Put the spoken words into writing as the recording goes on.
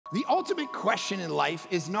The ultimate question in life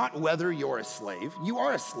is not whether you're a slave. You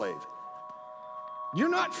are a slave. You're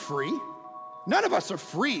not free. None of us are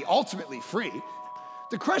free, ultimately free.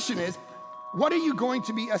 The question is, what are you going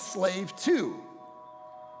to be a slave to?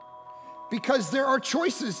 Because there are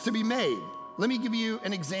choices to be made. Let me give you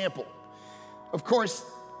an example. Of course,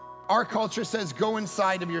 our culture says go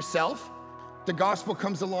inside of yourself. The gospel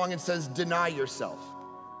comes along and says deny yourself.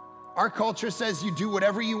 Our culture says you do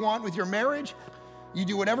whatever you want with your marriage. You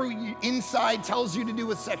do whatever inside tells you to do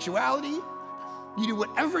with sexuality. You do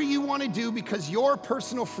whatever you want to do because your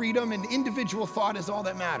personal freedom and individual thought is all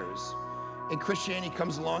that matters. And Christianity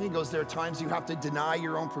comes along and goes, there are times you have to deny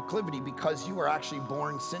your own proclivity because you are actually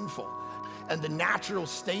born sinful. And the natural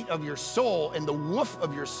state of your soul and the woof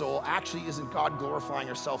of your soul actually isn't God glorifying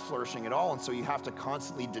or self-flourishing at all. And so you have to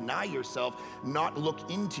constantly deny yourself, not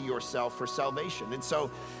look into yourself for salvation. And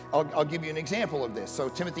so I'll give you an example of this. So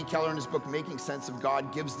Timothy Keller in his book, Making Sense of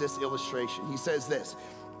God, gives this illustration. He says this,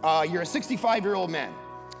 you're a 65-year-old man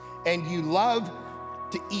and you love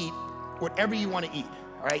to eat whatever you want to eat.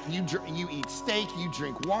 All right, you eat steak, you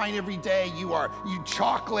drink wine every day, you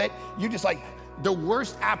chocolate, you're just like the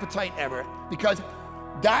worst appetite ever because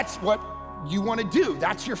that's what you want to do.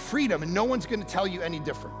 That's your freedom and no one's going to tell you any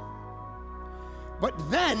different. But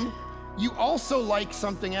then you also like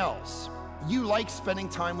something else. You like spending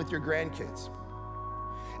time with your grandkids.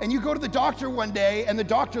 And you go to the doctor one day and the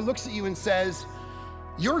doctor looks at you and says,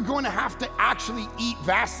 you're going to have to actually eat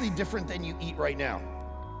vastly different than you eat right now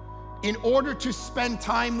in order to spend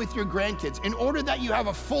time with your grandkids, in order that you have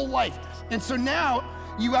a full life. And so now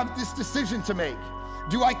you have this decision to make.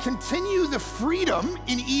 Do I continue the freedom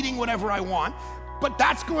in eating whatever I want, but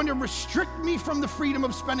that's going to restrict me from the freedom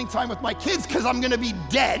of spending time with my kids because I'm going to be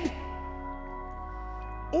dead?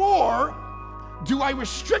 Or do I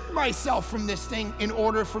restrict myself from this thing in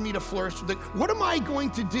order for me to flourish? What am I going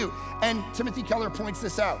to do? And Timothy Keller points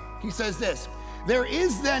this out. He says this, there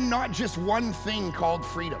is then not just one thing called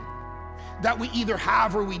freedom that we either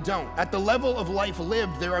have or we don't. At the level of life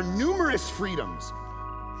lived, there are numerous freedoms,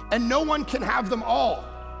 and no one can have them all.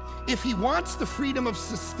 If he wants the freedom of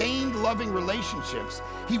sustained, loving relationships,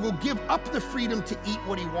 he will give up the freedom to eat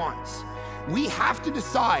what he wants. We have to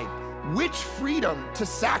decide which freedom to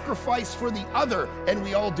sacrifice for the other, and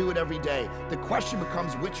we all do it every day. The question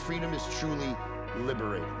becomes which freedom is truly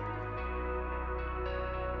liberating.